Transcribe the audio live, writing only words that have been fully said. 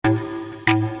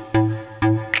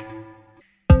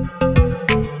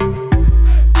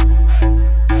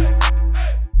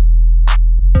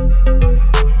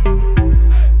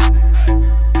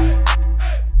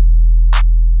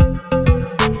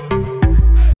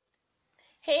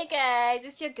Hey guys,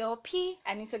 it's your girl P,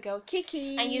 And it's your girl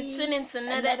Kiki. and you tune into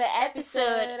another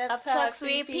episode of Talks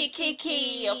with P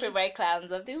Kiki. Your favorite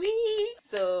clowns of the week.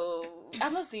 So,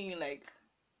 I'm not seeing you like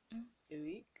a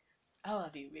week. How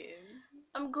have you been?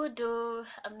 I'm good though.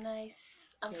 I'm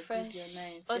nice. I'm You're fresh. good, you're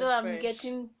nice, Although you're I'm fresh.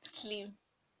 getting slim.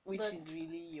 Which But- is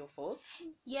really your fault.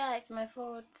 Yeah, it's my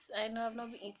fault. I know I've not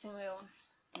been eating well.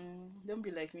 Don't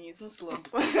be like me, you soon slump.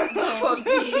 God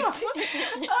forbid.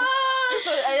 So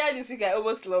I this week I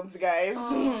almost slumped, guys.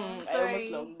 Oh, I sorry. almost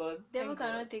slumped, but Devil thank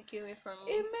God. cannot take you away from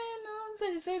me. Amen.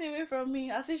 So she stayed away from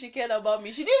me. As if she cared about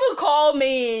me. She didn't even call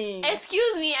me.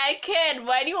 Excuse me, I cared,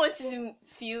 but I didn't want to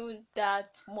feel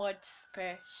that much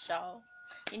special.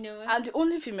 You know? I'm the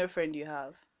only female friend you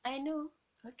have. I know.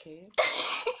 Okay.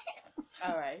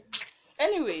 Alright.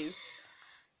 Anyways.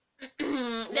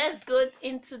 Let's go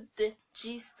into the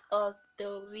gist of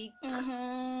the week.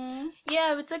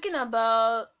 Yeah, we're talking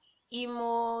about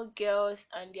emo girls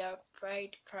and their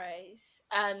bride price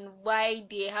and why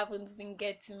they haven't been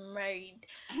getting married.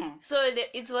 So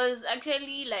it was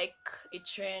actually like a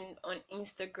trend on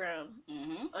Instagram,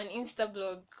 on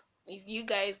Instablog. If you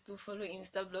guys do follow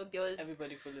Instablog, there was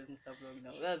Everybody follows Instablog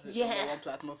now. That's the Yeah. number one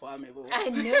platform for Amebo. I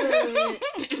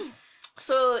know.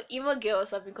 So emo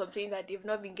girls have been complaining that they've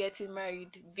not been getting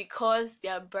married because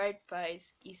their bride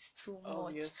price is too much,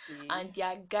 Obviously. and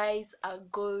their guys are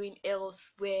going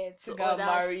elsewhere to go other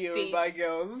marry states. Yoruba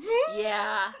girls.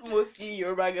 Yeah. Mostly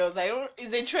Yoruba girls.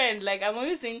 It's a trend. Like I'm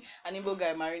always seeing an Igbo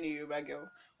guy marrying a Yoruba girl.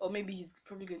 Or maybe he's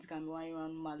probably going to come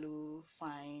one Malu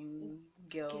fine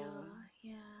girl.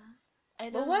 Yeah. I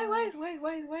But don't why know.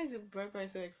 why is the bride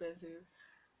price so expensive?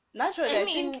 Naturally, I I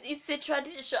mean, think it's a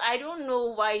tradition. I don't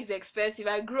know why it's expensive.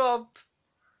 I grew up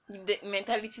with the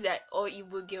mentality that all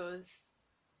Igbo girls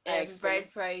are bride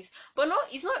expensive. price, but no,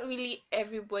 it's not really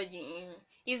everybody.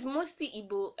 It's mostly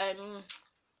Igbo.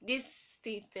 This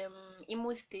state,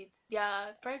 Imo State,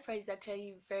 their bride price is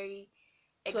actually very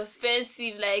Plus,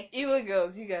 expensive. Like, Igbo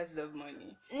girls, you guys love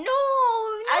money. no,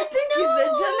 I think it's a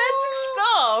genetic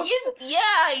stuff.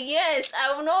 Yes.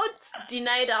 I will not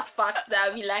deny that fact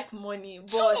that we like money,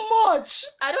 but Too much.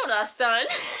 I don't understand.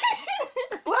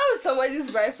 Why would somebody's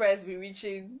bride price be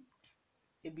reaching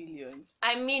 1 billion?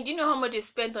 I mean, do you know how much they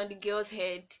spent on the girl's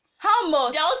head? How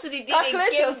much? Down to the day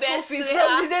Calculate they your gave school birth fees to from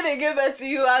her. the day they gave birth to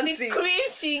you, auntie. The cream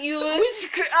she used.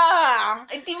 Which cream?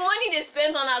 The money they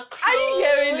spent on her clothes. Are you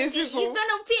hearing these You're people?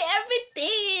 gonna pay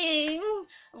everything.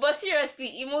 But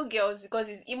seriously, emo girls, because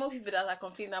it's emo people that are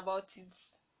complaining about it.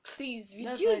 Please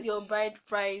That's reduce like- your bride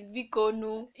price. Because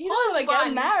no, You don't want to get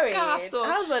husband is married. scarce, oh.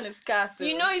 Husband is scarce.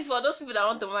 You know it's for those people that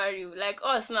want to marry you, like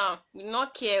us now. We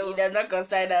not care. He does not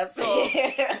concern us.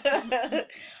 Oh.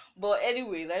 But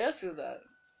anyways, I just feel that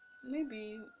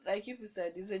maybe, like you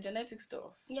said, it's a genetic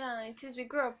stuff. Yeah, it is. We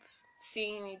grew up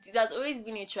seeing it. It has always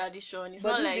been a tradition. It's But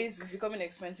not these like days it's becoming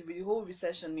expensive with the whole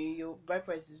recession. Your bride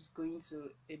price is going to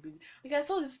a billion. Like I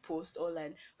saw this post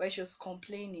online where she was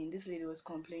complaining. This lady was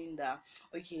complaining that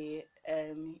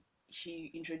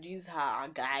she introduced her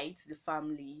guy to the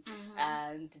family,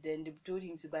 and then they told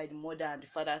him to buy the mother and the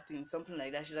father thing, something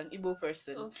like that. She's an Igbo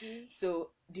person. okay. So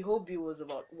the whole bill was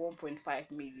about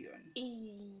 1.5 million.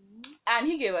 Eee. And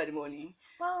he gave her the money.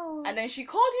 Wow. And then she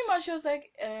called him and she was like,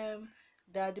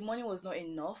 that the money was not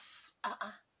enough.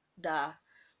 That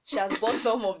she has bought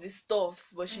some of the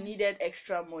stuffs, but she needed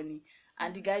extra money.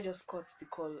 And the guy just cut the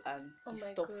call and Oh he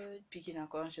my stopped God. picking her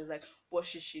call. And she was like, what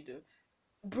should she do?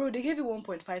 Bro, they gave you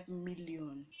 1.5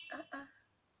 million.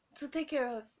 To take care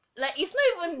of. Like, it's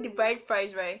not even the bride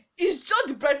price, right? It's just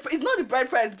the bride price. It's not the bride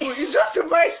price, bro. It's just to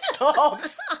buy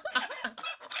stuffs.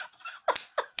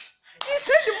 You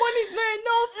said the money is not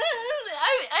enough.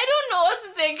 I don't know what to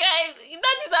say, guys.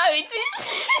 That is how it is.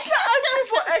 She's not asking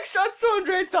for extra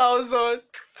 200,000.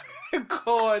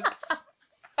 God.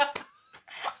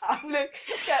 I'm like,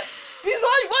 yeah, please,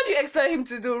 what do you expect him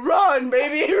to do? Run,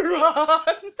 baby, run.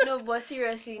 No, but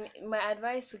seriously, my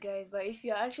advice to guys, but if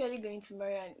you're actually going to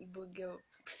marry an Igbo girl,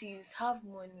 please have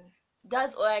money.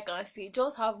 That's all I can say.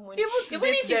 Just have money. Even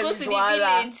if you go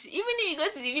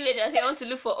to the village and say I want to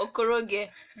look for Okoroge,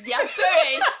 their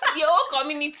parents, your whole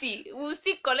community will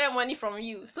still collect money from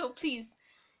you. So please,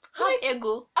 have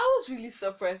ego. I was really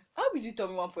surprised. How would you tell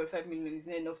me 1.5 million is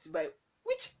not enough to buy?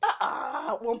 Which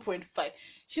 1.5?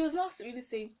 She was not really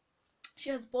saying she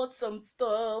has bought some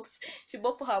stuffs. She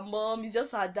bought for her mom. It's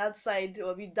just her dad's side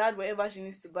or with dad whatever she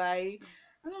needs to buy.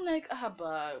 And I'm like,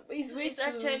 but it's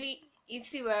actually, you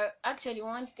see, well, actually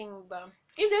one thing, but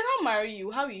if they don't marry you,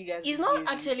 how will you guys? It's not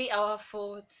actually our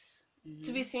fault.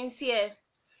 To be sincere,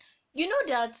 you know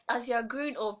that as you're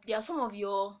growing up, there are some of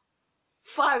your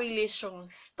far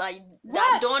relations that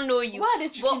don't know you. Why are they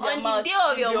tricking but their on mouth the day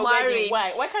of in your wedding?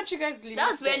 marriage, Why can't you guys leave?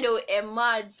 that's when they will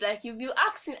emerge. Like you'll be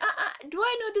asking, do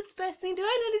I know this person? Do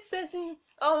I know this person?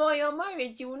 Oh, on your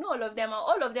marriage, you will know all of them, and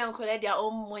all of them will collect their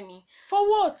own money. For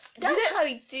what? That's how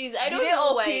it is. I don't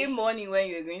know why. Did they all pay money when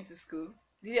you were going to school?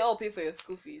 Did they all pay for your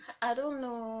school fees? I don't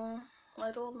know.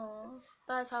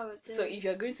 That's how it is. So if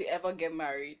you're going to ever get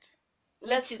married,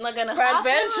 which is not gonna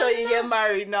peradventure you get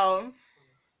married now,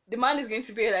 the man is going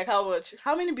to pay like how much?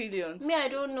 How many billions? Me, I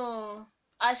don't know.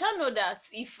 I shall know that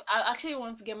if I actually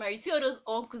want to get married. See all those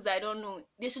uncles that I don't know,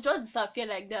 they should just disappear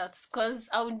like that, because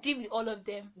I will deal with all of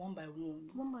them one by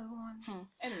one.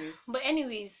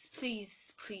 Anyways,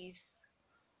 please,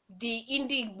 the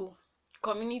Indigo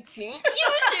community, you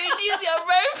should reduce your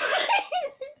price.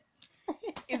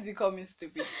 It's becoming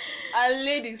stupid. And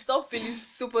ladies, stop feeling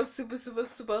super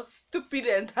stupid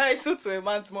and entitled to a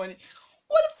man's money.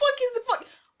 What the fuck is the fuck?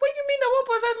 What do you mean that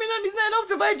 1.5 million is not enough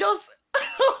to buy just...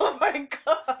 Oh my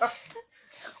god.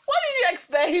 What did you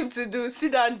expect him to do?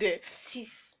 Sit down there.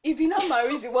 Thief. If he not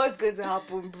marries, what's going to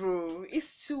happen, bro?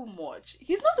 It's too much.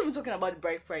 He's not even talking about the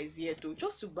bride price yet, though.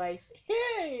 Just to buy...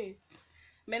 Hey!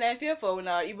 Man, I fear for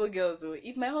now, Igbo girls, though.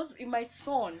 If my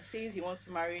son says he wants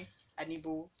to marry an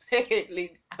Igbo,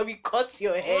 lady, I will cut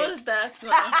your head. What's that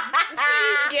now?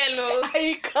 Yellow. I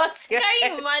will cut your head.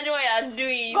 Can you imagine what you're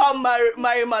doing? Come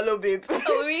marry Malo, babe.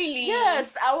 Oh, really?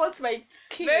 Yes, I want my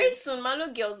kid. Very soon, Malo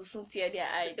girls will soon tear their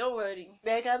eye. Don't worry.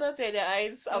 They cannot tear their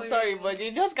eyes. I'm sorry, but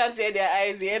they just can't tear their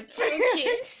eyes yet.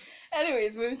 Okay.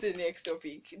 Anyways, moving to the next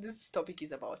topic. This topic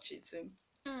is about cheating.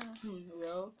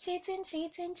 Well, cheating.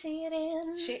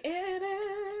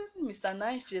 Mr.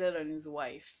 Nice cheated on his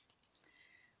wife.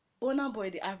 Burna Boy,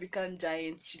 the African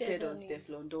giant, cheated on Steph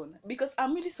London. Because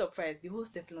I'm really surprised. The whole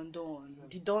Steph London,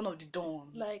 the Dawn of the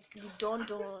Dawn. Like the Dawn.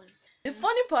 The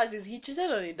funny part is he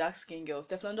cheated on a dark-skinned girl.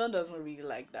 Steph London doesn't really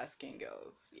like dark-skinned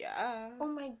girls. Yeah. Oh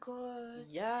my god.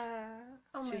 Yeah.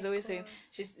 Oh she's always saying,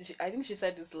 I think she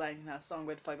said this line in her song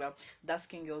where the fact that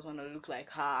dark-skinned girls want to look like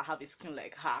her, have a skin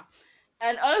like her.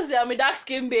 And honestly, I'm a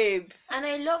dark-skinned babe. And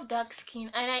I love dark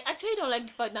skin. And I actually don't like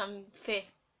the fact that I'm fair.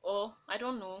 Or, I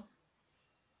don't know.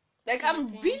 Like,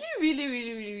 I'm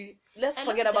really... Let's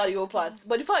forget about your part.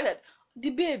 But the fact that the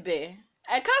baby,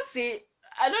 I can't say...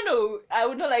 I don't know. I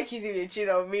would not like you to cheat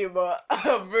on me, but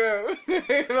bro,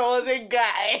 if I was a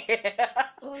guy,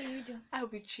 what you do? I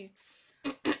would cheat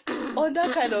on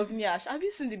that kind of nyash. Have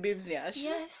you seen the babe's nyash?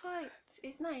 Yeah, I saw it.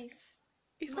 It's nice.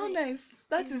 It's not nice.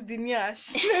 That is the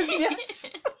nyash.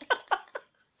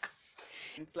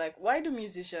 It's like, why do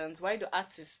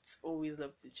artists always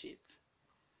love to cheat?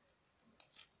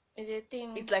 It's a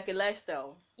thing. It's like a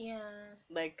lifestyle. Yeah.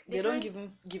 Like they don't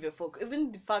give a fuck. Even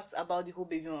the fact about the whole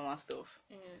baby mama stuff.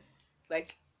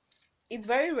 Like, it's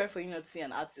very rare for you not to see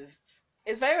an artist.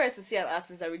 It's very rare to see an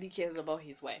artist that really cares about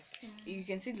his wife. You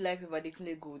can see the likes of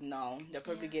Adekunle Gold now. They're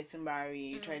probably getting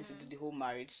married, trying to do the whole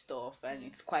marriage stuff, and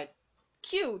it's quite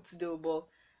cute though. But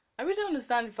I really don't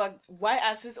understand the fact why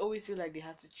artists always feel like they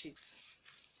have to cheat.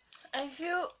 I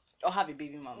feel. Or have a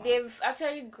baby mama. They've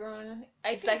actually grown.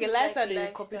 It's like a lifestyle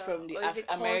they copy from the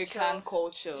American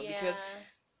culture. Because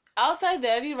outside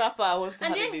there, every rapper wants to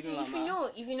have a baby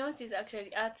mama. If you notice,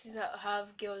 actually, artists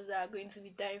have girls that are going to be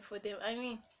dying for them. I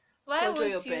mean, why control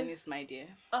your penis, my dear.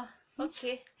 Oh,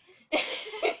 okay.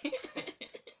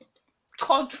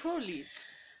 Control it.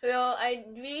 Well, I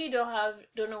really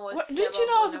don't know what. Did you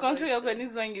know how to control your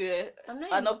penis when you were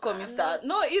an upcoming star?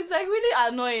 No, it's like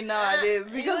really annoying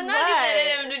nowadays. Because why?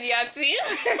 Let them do the acting.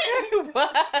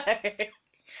 Why?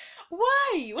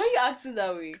 Why are you acting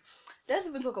that way? Let's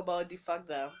even talk about the fact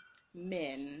that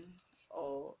men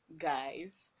or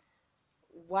guys,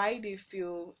 why they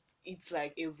feel it's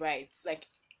like a right. Like,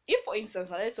 if for instance,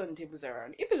 now let's turn the tables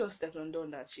around. If it was Steph London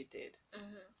that cheated.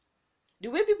 The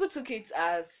way people took it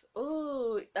as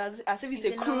if it's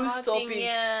a cruise topic,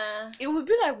 it would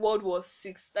be like World War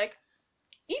VI. Like,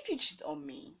 if you cheat on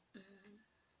me,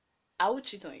 I would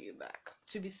cheat on you back.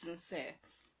 To be sincere,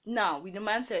 now with the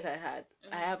mindset I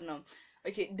have now.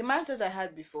 Okay, the mindset I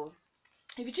had before.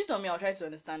 If you cheat on me, I'll try to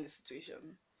understand the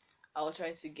situation. I'll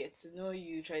try to get to know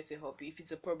you, try to help you if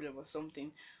it's a problem or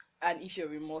something, and if you're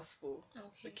remorseful.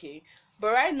 Okay.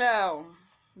 But right now,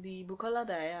 the Bukola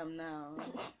that I am now.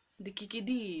 The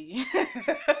Kikidi.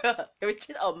 If you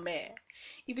cheat on me,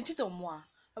 if you cheat on moi,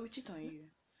 I will cheat on you.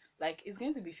 Like, it's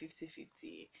going to be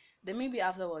 50-50. Then maybe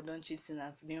after we're done cheating,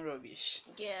 I've been rubbish.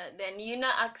 Yeah, then you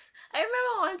not ask. I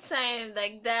remember one time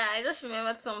like that. I just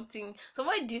remembered something.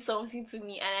 Somebody did something to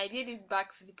me, and I did it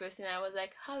back to the person. I was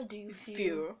like, "How do you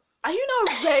feel?" Are you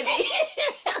not ready?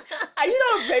 Are you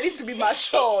not ready to be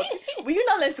matured? Will you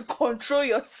not learn to control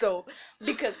yourself?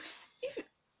 Because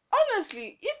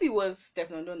honestly, if it was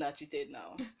Stefan Don that cheated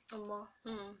now,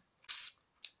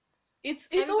 it's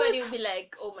everybody always will be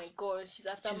like, oh my god, she's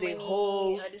after she's money, a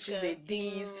hoe, she's a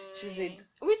this, she's a,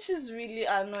 which is really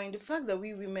annoying. The fact that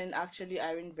we women actually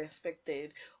aren't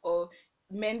respected, or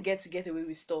men get away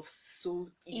with stuff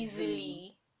so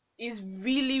easily is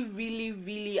really, really,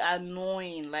 really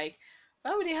annoying. Like,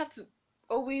 why would they have to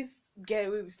always get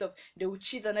away with stuff? They will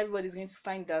cheat and everybody's going to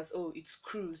find that, oh, it's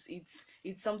cruise, it's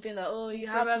something that, oh, it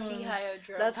happens.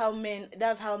 That's how men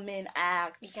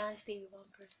act. You can't stay with one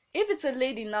person. If it's a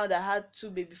lady now that had 2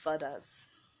 baby fathers,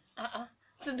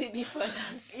 2 baby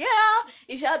fathers, yeah,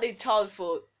 if she had a child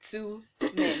for 2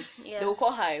 men, yeah, they will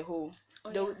call her a hoe.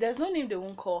 There's no name they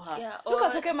won't call her. Look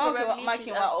at Toke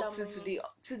up to today.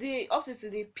 Up to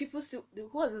today, people still. Who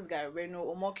was this guy? Reno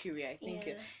or Mercury, I think.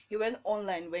 Yeah. He went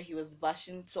online where he was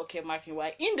bashing Toke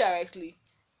Makinwa indirectly.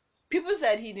 People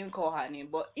said he didn't call her name,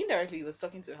 but indirectly he was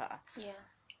talking to her. Yeah.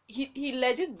 He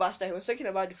legit bashed her. He was talking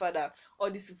about the fact that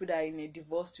all these people that are in a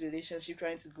divorced relationship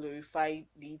trying to glorify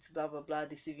it, blah blah blah,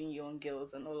 deceiving young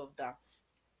girls and all of that.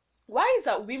 Why is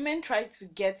that women try to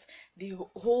get the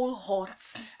whole hurt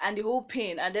and the whole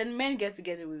pain, and then men get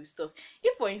away with stuff?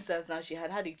 If, for instance, now she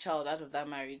had a child out of that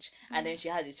marriage, and then she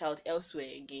had a child elsewhere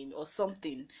again, or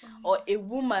something, or a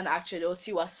woman actually, or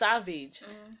Tiwa Savage,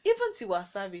 even Tiwa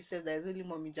Savage says that it's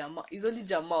only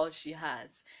Jamal she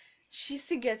has. She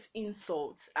still gets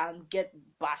insults and get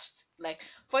bashed. Like,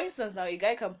 for instance, now a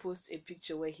guy can post a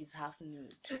picture where he's half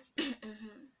nude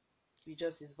with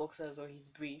just his boxers or his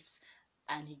briefs,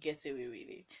 and he gets away with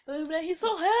it. Like, he's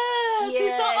so hurt.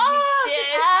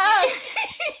 Yeah, he's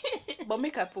so but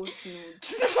make a post nude.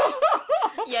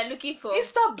 You're looking for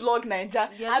Insta blog Ninja.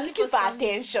 I'm looking for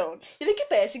attention. You're looking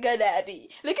for a sugar daddy.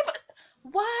 Looking for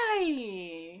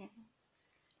why?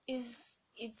 It's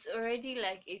already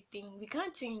like a thing. We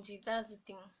can't change it. That's the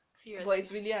thing. Seriously. But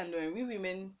it's really annoying. We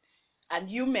women and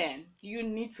you men, you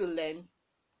need to learn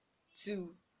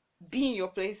to be in your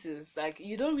places. Like,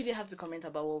 you don't really have to comment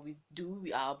about what we do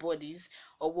with our bodies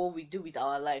or what we do with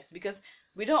our lives, because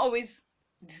we don't always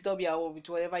disturb your with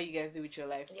whatever you guys do with your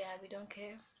lives. Yeah, we don't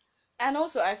care. And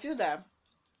also, I feel that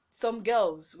some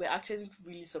girls were actually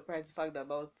really surprised the fact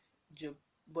about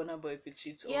Burna Boy could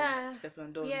cheat on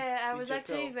Stefan Don. Yeah, I was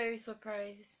actually very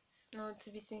surprised. No,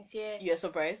 to be sincere. You're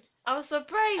surprised? I was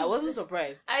surprised. I wasn't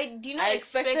surprised. I did not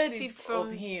expect it from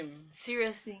of him.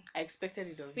 Seriously. I expected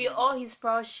it of him. With all his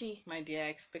proud shit. My dear, I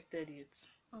expected it.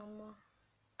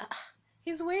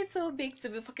 He's way too big to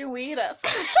be fucking with us.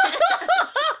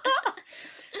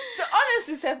 So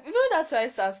honestly, even that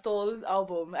Twice Stall's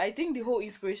album, I think the whole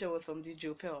inspiration was from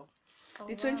DJ Pearl.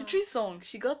 The 23 song,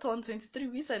 she got turned 23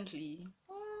 recently.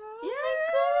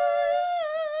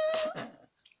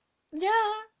 Yeah.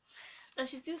 And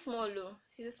she's still small though.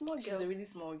 She's a small girl. She's a really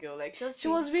small girl. Like, she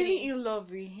was really in love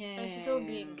with him. And she's so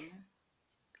big.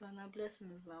 God, her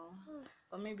blessings now.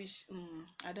 Or maybe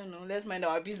I don't know. Let's mind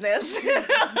our business.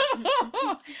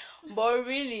 But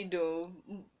really though,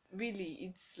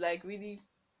 it's like really.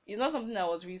 It's not something I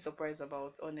was really surprised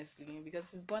about, honestly,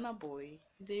 because it's Burna Boy.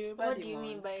 He's a Yoruba demon. What do you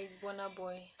mean by it's Burna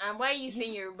Boy? And why are you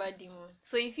saying Yoruba demon?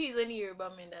 So if he's only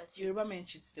Yoruba men, that's Yoruba men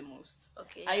cheat the most.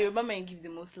 Okay. And Yoruba men give the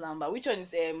most lamba. Which one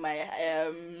is my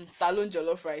salon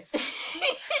jollof rice?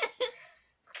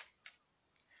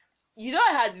 You know,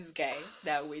 I had this guy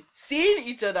that we'd seen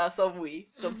each other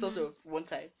some sort of one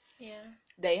time. Yeah.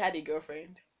 That he had a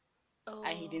girlfriend. Oh.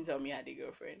 And he didn't tell me he had a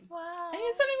girlfriend. Wow. And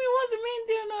he's telling me what's the main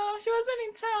deal now? She wasn't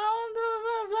in town, blah,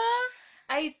 blah, blah.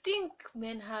 I think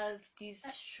men have these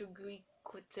sugary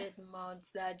coated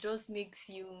mouths that just makes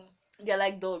you... They're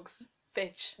like dogs.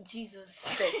 Fetch. Jesus.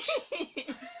 Fetch.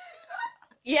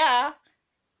 Yeah.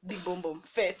 Big bum bum.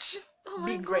 Fetch. Oh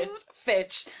big breast.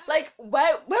 Fetch. Like,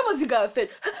 where was you gonna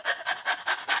fetch?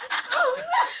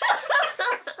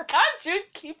 Can't you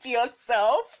keep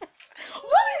yourself?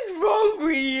 What is wrong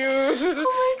with you?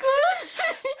 Oh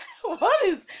my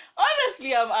god.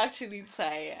 Honestly, I'm actually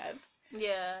tired.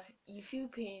 Yeah, you feel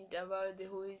pained about the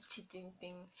whole cheating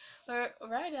thing. Or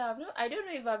rather, I don't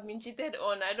know if I've been cheated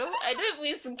on. I don't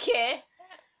even care.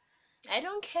 I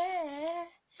don't care.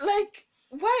 Like,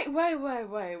 why?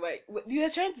 You were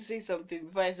trying to say something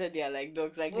before I said they are like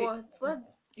dogs. Like, what?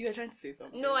 You were trying to say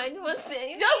something. No, I didn't want to say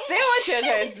anything. Just say what you're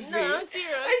trying to say. No, I'm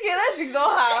serious. Okay, let's ignore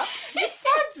her. The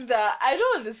fact that I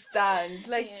don't understand.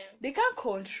 Like, they can't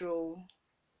control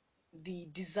the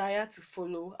desire to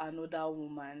follow another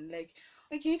woman. Like,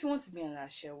 okay, if you want to be an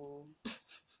Ashewo,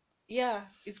 Yeah,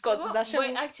 it's called Well, Zashem.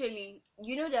 but actually,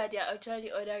 you know that there are actually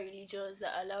other religions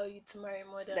that allow you to marry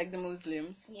more than Like the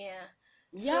Muslims. Yeah.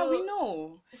 Yeah, we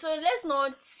know. So let's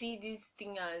not see this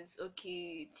thing as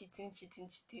okay, cheating.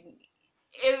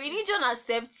 A religion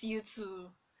accepts you to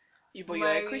But marry.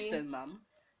 you're a Christian, ma'am.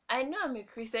 I know I'm a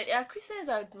Christian. There are Christians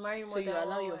that marry more So than you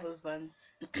allow one your wife. husband?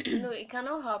 No, it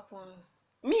cannot happen.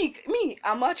 Me,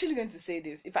 I'm actually going to say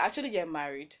this. If I actually get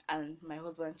married and my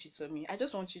husband cheats on me, I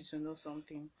just want you to know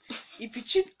something. If you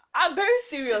cheat, I'm very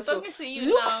serious. She's talking to you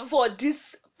look now. for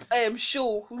this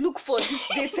show. Look for this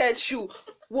dated show.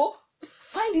 What?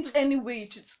 Find it any way you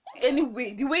cheat.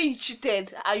 Anyway, the way you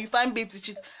cheated and you find babes to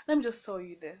cheat. Let me just tell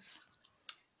you this.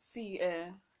 See,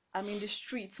 I'm in the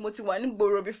streets, before I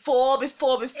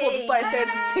said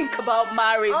to think about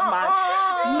marriage,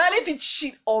 man, if you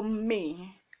cheat on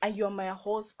me and you're my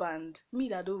husband, me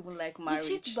that don't even like marriage,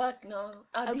 you cheat back now.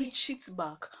 I will cheat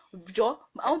back. Joe,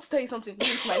 I want to tell you something.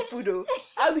 This is my food, though.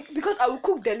 Because I will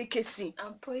cook delicacy.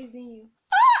 I'm poisoning you.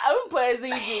 I won't poison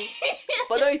you,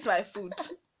 but don't eat my food.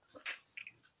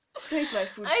 Don't eat my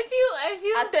food. I feel.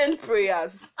 Attend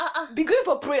prayers. Be going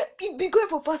for prayer. Be going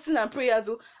for fasting and prayers.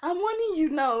 Oh, I'm warning you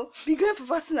now. Be going for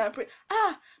fasting and prayer.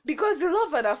 Because the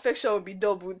love and affection will be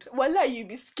doubled. Wallah, you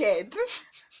be scared.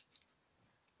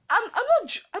 I'm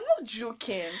not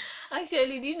joking.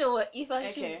 Actually, do you know what? If I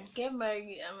should get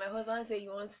married and my husband say he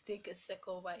wants to take a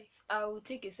second wife, I will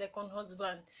take a second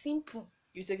husband. Simple.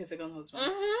 You take a second husband.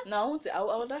 Mm-hmm. Now, I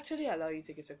would actually allow you to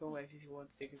take a second wife if you want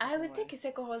to take a second wife. I will take a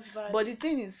second husband. But the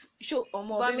thing is,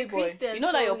 baby boy, Christian, you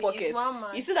know that your pocket.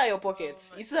 You see that your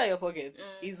pocket.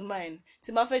 Is mine.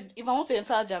 If I want to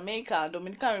enter Jamaica,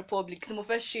 Dominican Republic,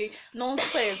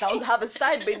 nonsense. I want to have a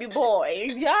side baby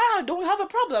boy. Yeah, I don't have a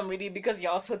problem with it because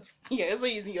you're also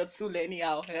using your tool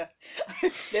anyhow.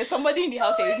 There's somebody in the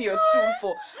house you're using your tool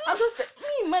for. I'm just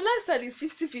my lifestyle is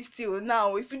 50-50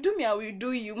 now. If you do me, I will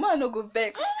do you. Man, no go vex.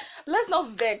 Let's not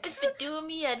vex. If you do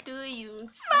me, I do you.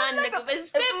 Man, no go vex.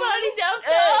 Step on it down.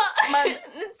 Man,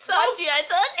 touch you, I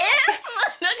touch you.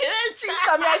 Man, no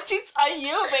go vex. I cheat on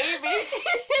you, baby.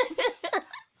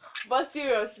 But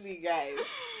seriously, guys,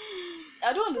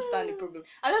 I don't understand the problem.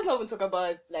 And let's not even talk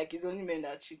about like it's only men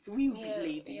that cheat. We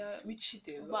ladies, we cheat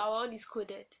a lot. But our own is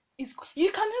coded.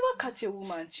 You can never catch a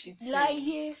woman cheating. Lie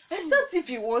here. Except if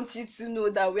you want you to know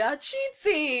that we are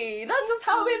cheating. That's just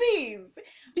how it is.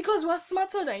 Because we're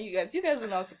smarter than you guys. You guys know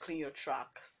how to clean your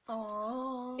tracks.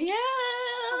 Oh. Yeah.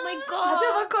 Oh my god. Have you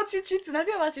ever caught you cheating? Have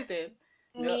you ever cheated?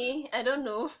 Me? I don't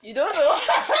know. You don't know?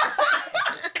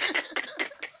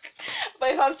 But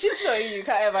if I'm cheating on you, you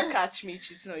can't ever catch me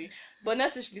cheating on you. But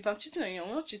necessarily, if I'm cheating on you, I'm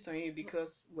not cheating on you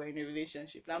because we're in a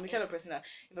relationship. Now, I'm the kind of person that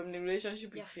if I'm in a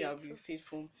relationship with you, I'll be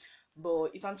faithful.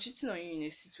 But if I'm cheating on you in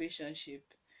a situationship,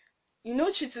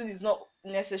 cheating is not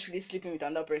necessarily sleeping with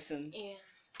another person. Yeah.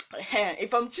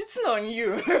 If I'm cheating on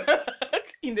you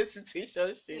in the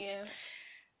situationship,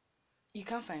 you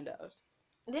can't find out.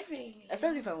 Definitely.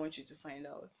 Especially if I want you to find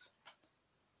out.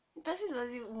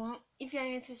 If you're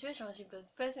in a situationship, does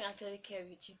the person actually care if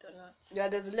you cheat or not? Yeah,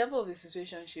 there's a level of the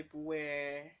situationship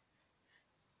where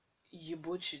you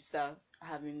both should start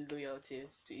having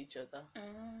loyalties to each other.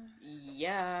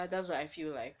 Yeah, that's what I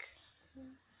feel like.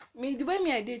 The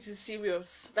way I date is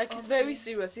serious. Like, it's very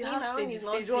serious. It has stages.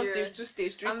 Stage 1, stage 2,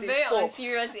 stage 3, I'm stage very 4.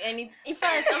 unserious in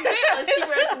fact, I'm very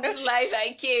unserious in this life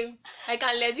I came. I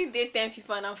can legit date 10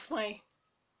 people and I'm fine.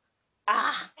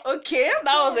 Okay,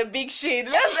 that was a big shade.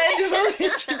 Let's end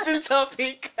this on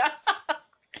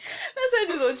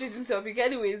cheating topic.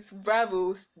 Anyways,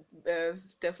 bravo,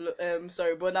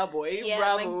 Burna Boy. Yeah,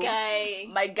 bravo,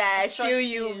 my guy. I feel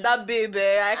you, that baby.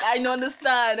 I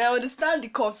understand. I understand the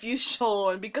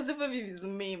confusion because if it's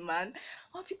me, man,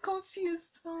 I'll be confused.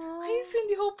 Are you seeing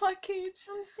the whole package?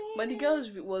 But the girl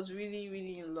was really,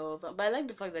 really in love. But I like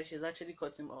the fact that she's actually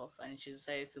cut him off and she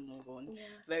decided to move on. Yeah,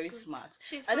 very smart.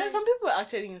 Then some people are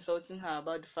actually insulting her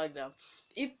about the fact that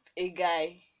if a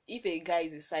guy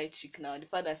is a side chick now, the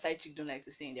fact that side chick don't like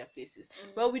to stay in their places.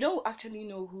 Well, we don't actually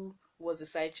know who was the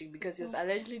side chick because he was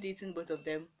allegedly dating both of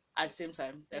them at the same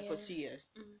time, for 2 years.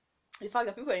 The fact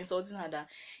that people are insulting her that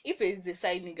if he's a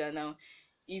side nigga now,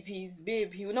 if he's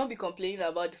babe, he will not be complaining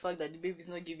about the fact that the babe is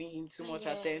not giving him too much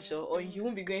attention, or he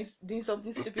won't be doing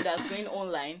something stupid that's going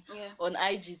online on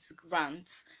IG to rant.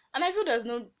 And I feel there's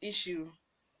no issue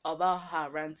about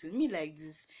her ranting. Me like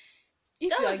this.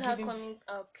 If that was her coming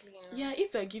out clean. Yeah,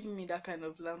 if you're giving me that kind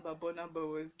of lamba Burna Boy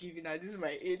was giving at this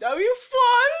my age, that'll be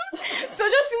fun. So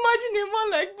just imagine a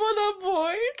man like Burna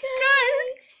Boy.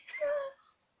 Guy.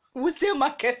 Would say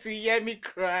market to hear me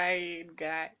crying,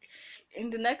 guy. In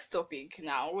the next topic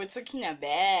now, we're talking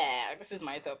about, this is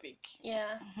my topic.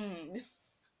 Yeah.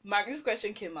 This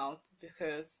question came out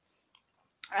because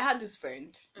I had this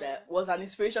friend that was an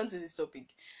inspiration to this topic,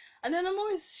 and then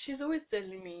she's always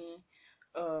telling me,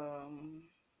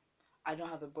 I don't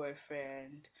have a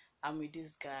boyfriend. I'm with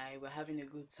this guy. We're having a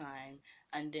good time,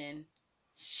 and then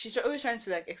she's always trying to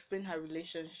like explain her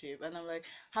relationship, and I'm like,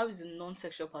 how is the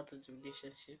non-sexual part of the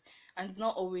relationship? And it's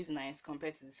not always nice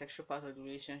compared to the sexual part of the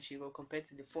relationship or compared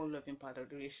to the fun-loving part of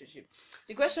the relationship.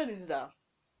 The question is that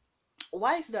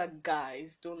why is that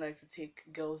guys don't like to take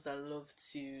girls that love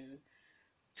to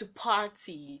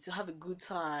party, to have a good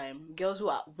time, girls who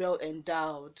are well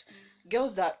endowed,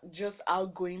 girls that just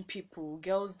outgoing people,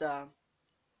 girls that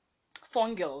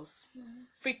fun girls,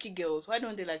 freaky girls, why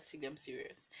don't they like to take them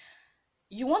serious?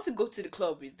 You want to go to the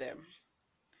club with them,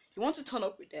 you want to turn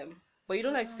up with them, but you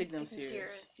don't like to take them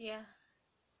serious. Yeah,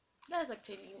 that's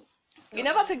actually, you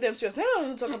never take them serious. Never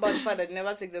even talk about the fact that you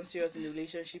never take them serious in the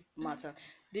relationship matter.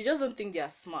 They just don't think they are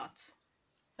smart.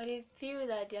 But they feel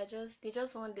that they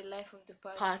just want the life of the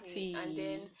party, and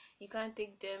then you can't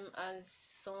take them as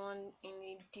someone in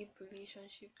a deep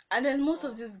relationship. And then most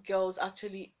of these girls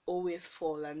actually always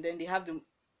fall, and then they have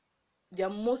they are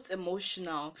most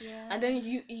emotional, and then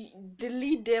you they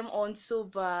lead them on so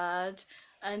bad,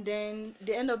 and then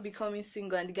they end up becoming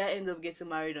single, and the guy ends up getting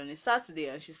married on a Saturday,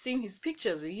 and she's seeing his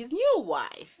pictures with his new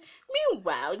wife.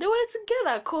 Meanwhile, they were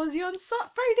together cozy on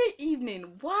Friday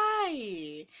evening.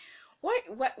 Why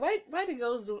the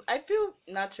girls don't? I feel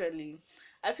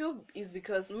it's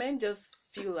because men just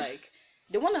feel like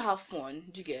they want to have fun.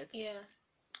 Do you get? Yeah.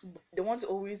 They want to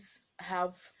always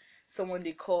have someone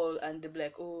they call, and they're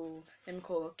like, oh, let me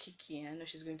call Kiki. I know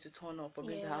she's going to turn up. We're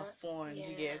going to have fun. Do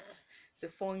you get? It's a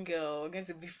fun girl. We're going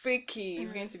to be freaky.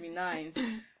 It's going to be nice.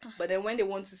 But then when they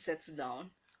want to settle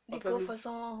down, they go for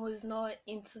someone who's not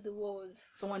into the world.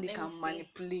 Someone they can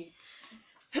manipulate.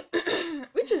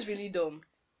 Which is really dumb.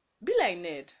 Be like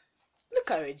Ned.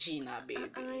 Look at Regina, baby.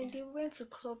 And they went to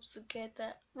clubs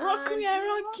together. Rock me, I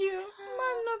rock you.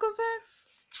 Man, no go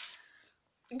vex.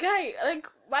 Guy, like,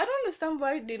 I don't understand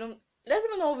why they don't. Let's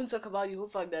not even talk about the whole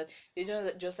fact that they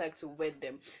don't just like to wed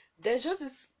them. There's just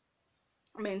this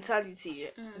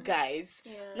mentality, guys.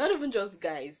 Yeah. Not even just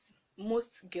guys.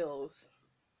 Most girls.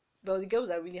 But the girls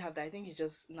that really have that, I think it's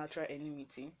just natural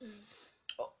enmity.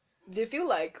 They feel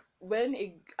like when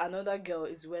another girl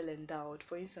is well endowed,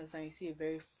 for instance, and you see a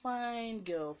very fine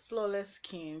girl, flawless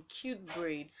skin, cute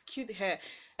braids, cute hair,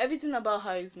 everything about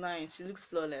her is nice, she looks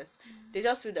flawless, they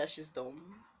just feel that she's dumb.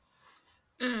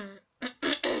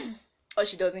 Or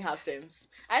she doesn't have sense.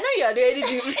 I know you're already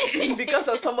doing because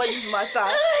of somebody's matter.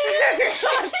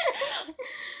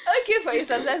 Okay, for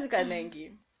instance, let's look at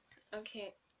Nengi.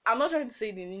 Okay. I'm not trying to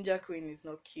say the Ninja Queen is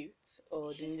not cute or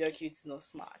the Ninja Cute is not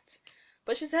smart.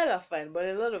 But she's hella fine. But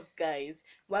a lot of guys,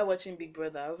 while watching Big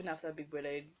Brother, even after Big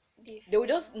Brother, they will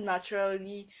just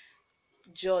naturally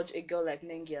judge a girl like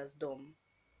Nengi as dumb.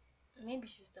 Maybe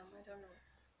she's dumb. I don't know.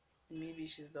 Maybe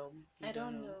she's dumb. I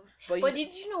don't know. But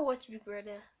did you know watch Big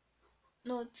Brother?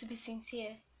 No, to be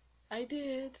sincere. I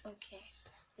did. Okay.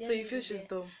 So you feel she's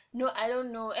dumb? No, I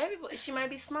don't know. She might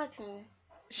be smart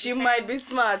She might be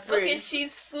smart. Okay,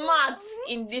 she's smart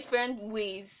in different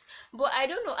ways. But I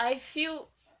don't know. I feel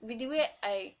with the way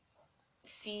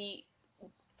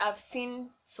I've seen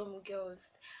some girls.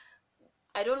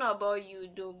 I don't know about you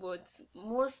though, but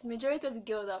majority of the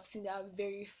girls I've seen that are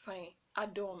very fine are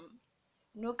dumb.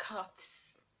 No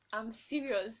caps. I'm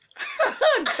serious.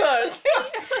 God.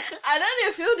 And then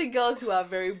you feel the girls who are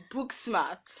very book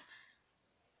smart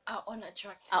are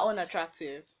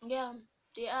unattractive. Yeah,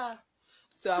 they are.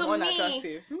 So I'm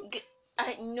unattractive. No.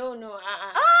 That's what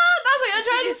you're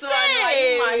trying to say.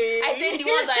 I said the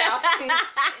ones I have seen.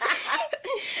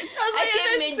 I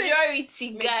said majority,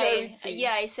 guy.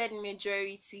 Yeah, I said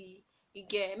majority. You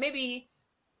get, maybe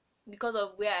because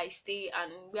of where I stay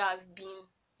and where I've been.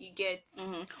 You get.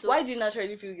 So, why do you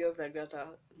naturally feel girls like that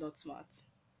are not smart?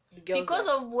 Because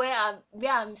of where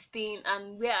I'm staying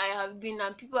and where I have been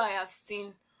and people I have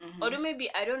seen. Although maybe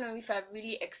I don't know if I've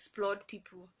really explored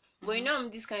people. But you know, I'm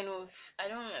this kind of,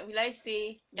 will I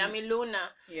say, I'm a loner.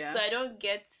 Yeah. So I don't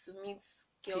get to meet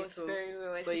girls very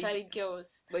well, especially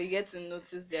girls. But you get to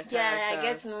notice their characters. Yeah, I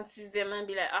get to notice them and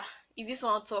be like, if this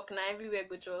one talk now, everywhere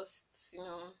go just,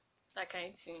 that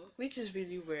kind of thing. Which is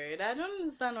really weird. I don't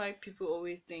understand why people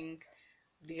always think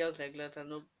the girls like that are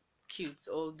not cute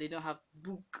or they don't have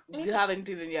they have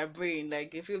anything in their brain.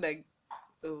 Like, they feel like,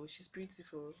 oh, she's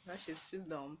beautiful. She's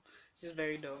dumb. She's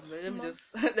very dumb. But let me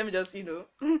just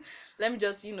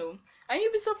and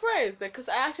you'll be surprised, because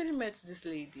I actually met this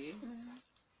lady.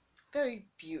 Very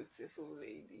beautiful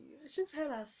lady. She's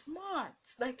hella smart.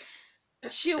 Like,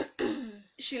 she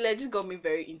legit got me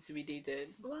very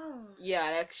intimidated. Wow.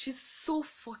 Yeah, like she's so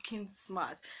fucking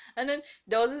smart. And then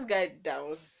there was this guy that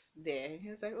was there. He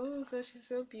was like, "Oh gosh, she's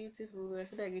so beautiful. I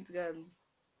feel like I need to go." And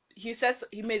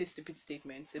he made a stupid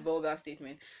statement, a vulgar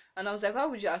statement, and I was like, "Why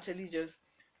would you actually just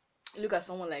look at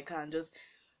someone like her and just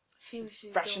feel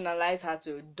she's rationalize her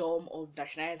to dumb or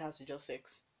rationalize her to just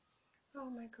sex?" Oh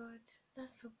my god,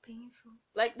 that's so painful.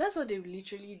 Like that's what they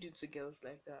literally do to girls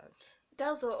like that.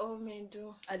 That's what all men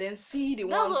do. And then see the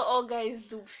That's ones. what all guys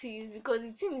do, please, because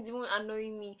the thing is even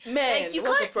annoying me. Men, like you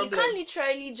can't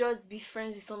literally just be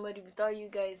friends with somebody without you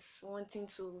guys wanting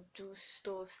to do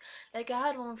stuff. Like I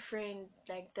had one friend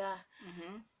like that.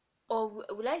 Mm-hmm. Or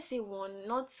will I say one,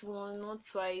 not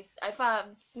twice. I've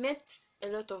met a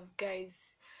lot of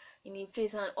guys in a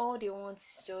place and all they want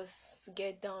is just to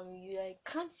get down with you. Like,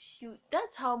 can't you?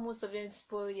 That's how most of them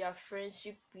spoil their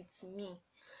friendship with me.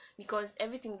 Because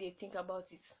everything they think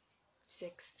about is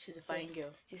sex. She's a fine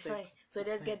girl. She's fine. So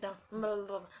let's get down. Blah, blah,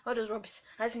 blah. All those rubbish.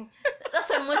 I think that's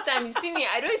why most times you see me,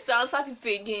 I don't used to answer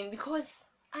people again because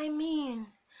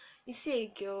you see a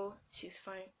girl, she's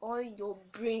fine. All your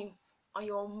brain and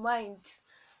your mind,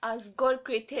 as God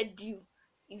created you,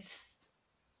 is.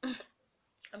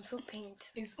 I'm so pained.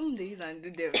 It's days and the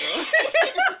devil.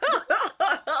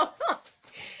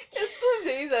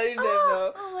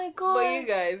 Oh my god. But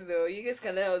you guys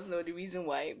can let us know the reason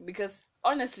why, because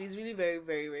honestly it's really very,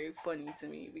 very, very funny to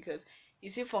me, because you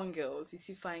see fun girls, you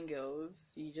see fine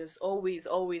girls, you just always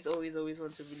want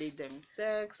to relate them in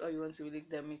sex, or you want to relate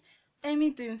them in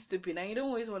anything stupid, and you don't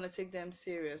always want to take them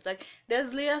serious. Like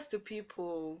there's layers to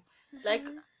people. Like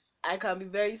I can be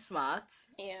very smart,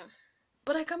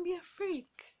 but I can be a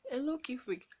freak, a low-key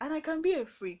freak, and I can be a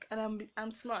freak and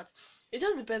I'm smart. It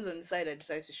just depends on the side I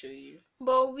decide to show you.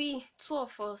 But we, two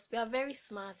of us, we are very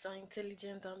smart and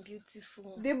intelligent and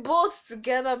beautiful. They both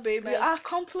together, baby, are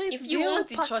complete. If you want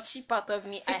the churchy part of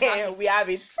me, I have it. We have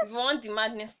it. If you want the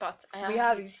madness part, I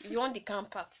have it. If you want the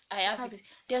camp part, I have it.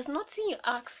 There's nothing you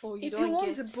ask for, you don't get. If you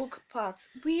want the book part,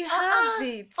 we have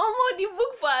it. The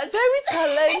book part. Very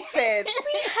talented.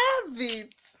 We have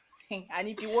it. And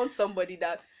if you want somebody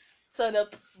that turn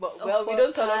up, but we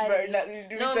don't turn up very.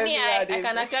 No, me, I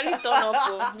can actually turn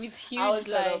up with huge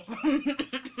light.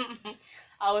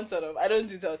 I won't turn up. I don't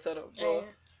do that turn up. But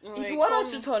if you want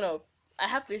us to turn up, I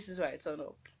have places where I turn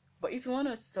up. But if you want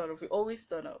us to turn up, we always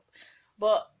turn up.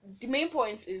 But the main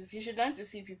point is you should learn to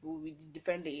see people with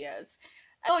different layers.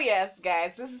 Oh yes,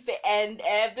 guys, this is the end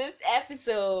of this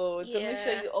episode. So make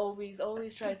sure you always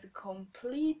try to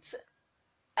complete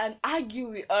and argue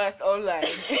with us online.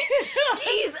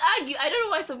 Please argue. I don't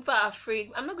know why some people are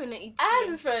afraid. I'm not gonna eat. I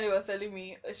had this friend who was telling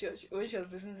me when she was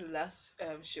listening to the last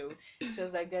show, she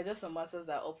was like, there are just some matters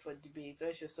that are up for debate.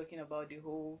 Where she was talking about the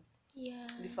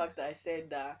fact that I said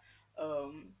that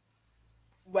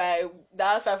why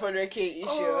that 500k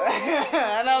issue,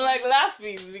 and I'm like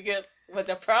laughing because what's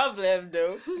the problem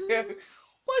though?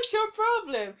 What's your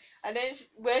problem? And then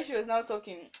where she was now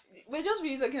talking, we're just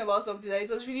really talking about something that it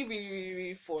was really, really, really,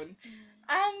 really fun.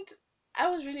 And I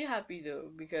was really happy though,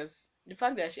 because the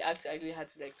fact that she actually had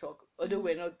to talk, although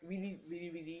we're not really, really,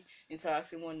 really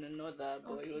interacting one another,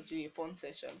 but it was really a fun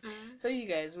session. So you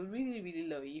guys would really, really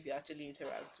love it if you actually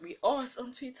interact with us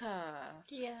on Twitter.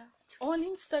 On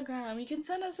Instagram, you can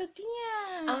send us a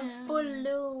DM. And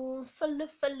follow.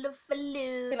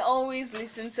 You can always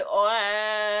listen to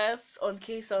us on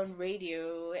K-Sound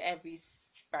Radio every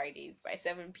Fridays by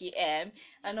 7 p.m.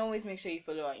 and always make sure you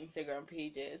follow our Instagram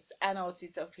pages and our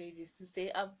Twitter pages to stay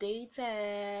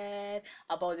updated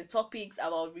about the topics,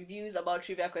 about reviews, about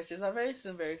trivia questions. And very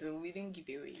soon we're doing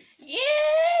giveaways.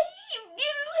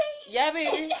 Yeah, baby,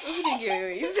 we're doing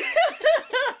giveaways.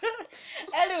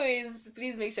 Anyways,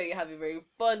 please make sure you have a very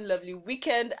fun, lovely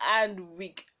weekend and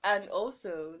week. And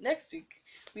also next week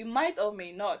we might or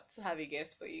may not have a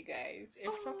guest for you guys.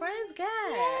 A surprise guest.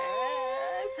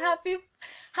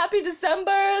 Happy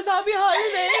December, happy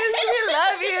holidays. We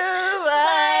love you.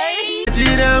 Bye.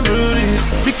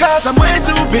 Because I'm way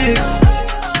too big.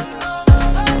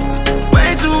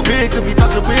 Way too big to be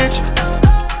fucking with you.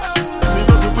 Be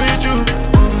fucking with you.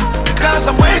 Because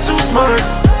I'm way too smart.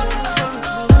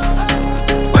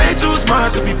 Way too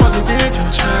smart to be fucking with you.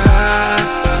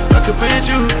 Fucking with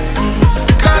you.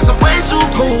 Because I'm way too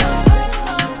cool.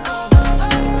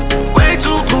 Way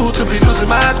too cool to be losing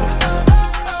my cool.